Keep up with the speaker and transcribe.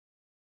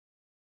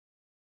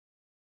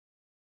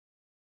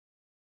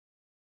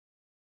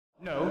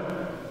No,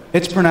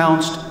 it's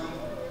pronounced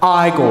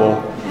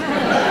Igor.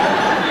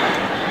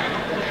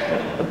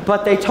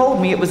 But they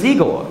told me it was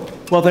Igor.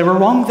 Well, they were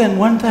wrong then,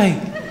 weren't they?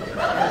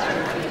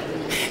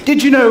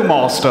 Did you know,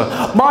 Master,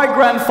 my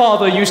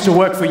grandfather used to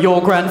work for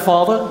your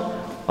grandfather?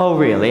 Oh,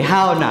 really?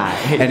 How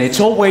nice. And it's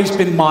always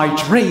been my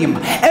dream,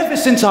 ever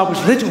since I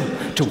was little,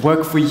 to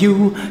work for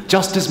you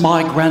just as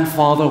my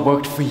grandfather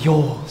worked for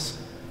yours.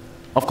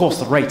 Of course,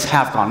 the rates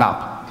have gone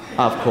up.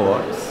 Of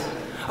course.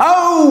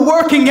 Oh,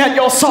 working at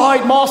your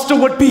side, Master,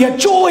 would be a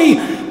joy.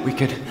 We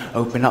could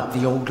open up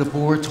the old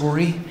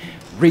laboratory,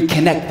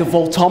 reconnect the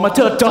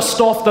voltometer, dust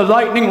off the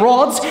lightning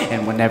rods,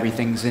 and when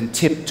everything's in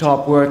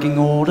tip-top working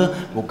order,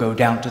 we'll go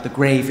down to the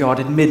graveyard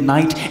at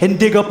midnight and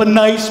dig up a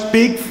nice,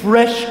 big,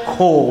 fresh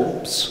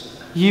corpse.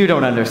 You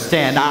don't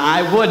understand.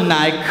 I couldn't.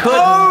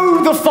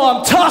 Oh, the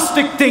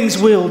fantastic things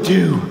we'll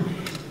do.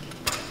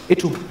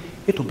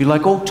 It'll be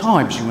like old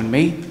times, you and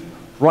me.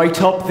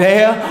 Right up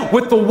there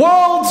with the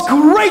world's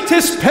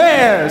greatest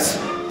pairs.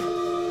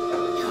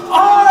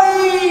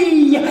 I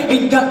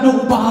ain't got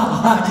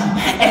nobody,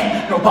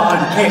 and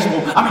nobody cares for.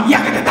 I mean,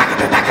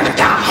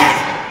 yakka-da-dakka-da-dakka-da-da.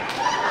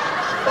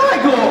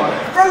 Igor,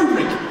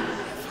 Frederick.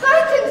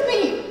 Frightens me.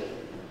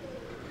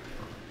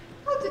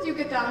 How did you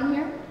get down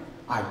here?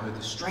 I heard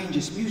the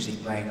strangest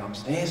music playing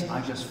upstairs, and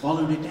I just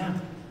followed it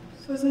down.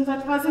 Susan,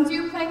 that wasn't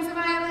you playing the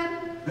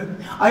violin?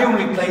 I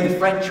only play the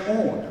French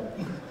horn.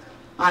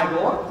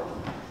 Igor,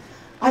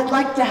 I'd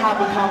like to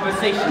have a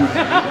conversation with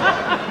you.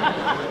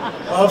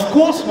 Of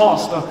course,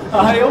 Master.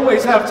 I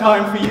always have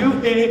time for you.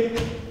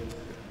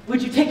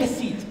 Would you take a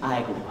seat,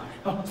 Igor?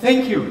 Oh,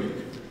 thank you.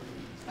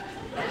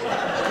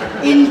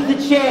 In the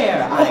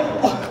chair, Igor.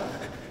 Oh,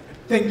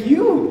 thank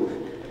you.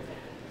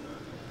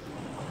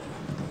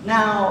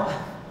 Now,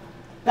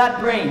 that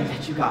brain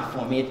that you got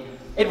for me,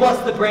 it was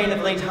the brain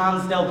of late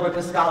Hans Delbruck,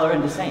 a scholar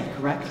and a saint,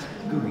 correct?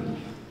 Agree.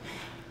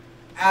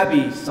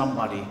 Abby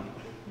somebody.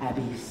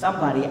 Abby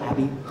somebody,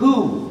 Abby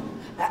who?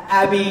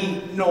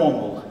 Abby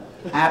Normal.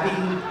 Abby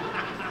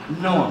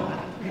Normal.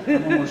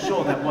 I'm almost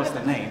sure that was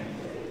the name.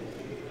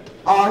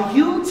 Are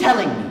you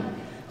telling me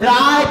that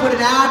I put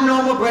an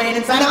abnormal brain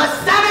inside of a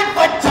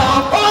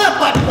 7-foot-tall,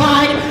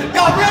 4-foot-wide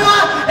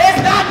gorilla? Is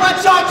that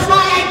what you're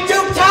trying to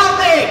tell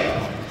me?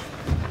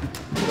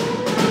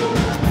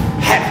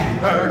 Have you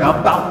heard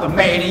about the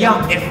mania?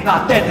 If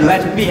not, then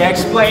let me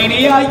explain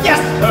ya.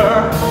 Yes,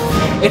 sir.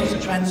 It's a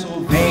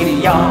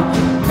Transylvania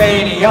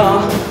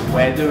mania.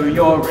 Whether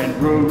you're in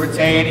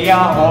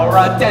Ruritania or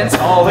a dance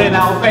hall in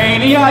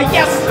Albania.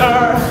 Yes,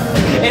 sir.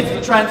 It's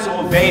the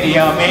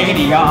Transylvania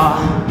mania.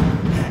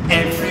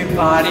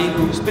 Everybody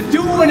who's been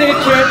doing it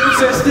can't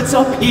resist its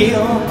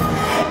appeal.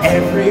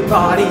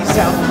 Everybody's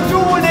out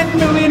doing it,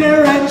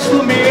 millionaire and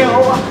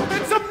schlemiel.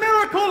 It's a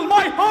miracle,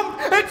 my hump,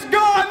 it's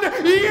gone,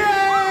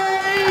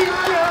 yay!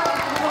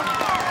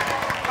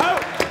 Oh,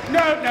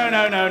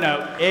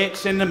 no,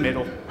 it's in the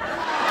middle.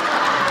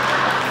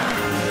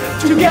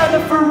 Together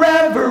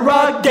forever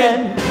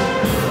again.